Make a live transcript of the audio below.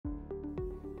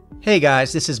Hey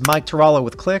guys, this is Mike Tarallo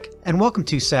with Qlik, and welcome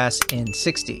to SaaS in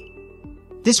 60.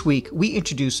 This week, we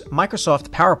introduce Microsoft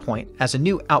PowerPoint as a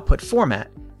new output format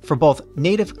for both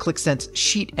native Qlik Sense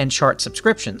sheet and chart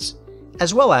subscriptions,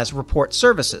 as well as report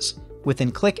services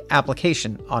within Qlik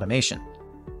Application Automation.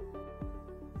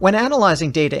 When analyzing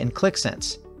data in Qlik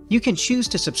Sense, you can choose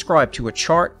to subscribe to a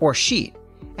chart or sheet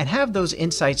and have those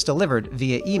insights delivered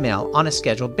via email on a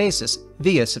scheduled basis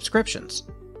via subscriptions.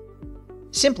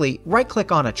 Simply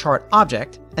right-click on a chart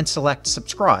object and select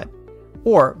Subscribe,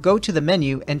 or go to the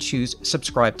menu and choose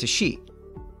Subscribe to Sheet.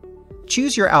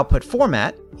 Choose your output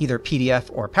format, either PDF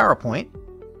or PowerPoint,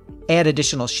 add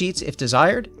additional sheets if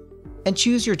desired, and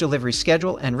choose your delivery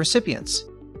schedule and recipients.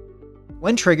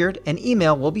 When triggered, an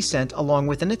email will be sent along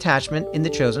with an attachment in the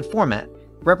chosen format,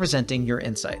 representing your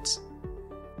insights.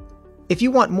 If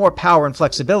you want more power and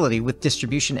flexibility with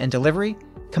distribution and delivery,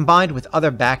 combined with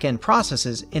other back-end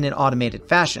processes in an automated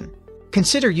fashion,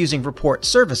 consider using report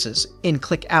services in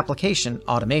Qlik Application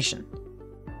Automation.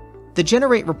 The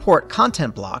Generate Report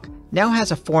content block now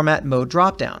has a format mode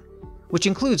dropdown, which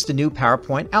includes the new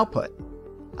PowerPoint output,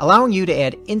 allowing you to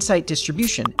add insight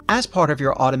distribution as part of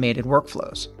your automated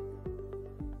workflows.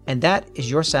 And that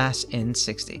is your SaaS in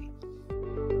 60.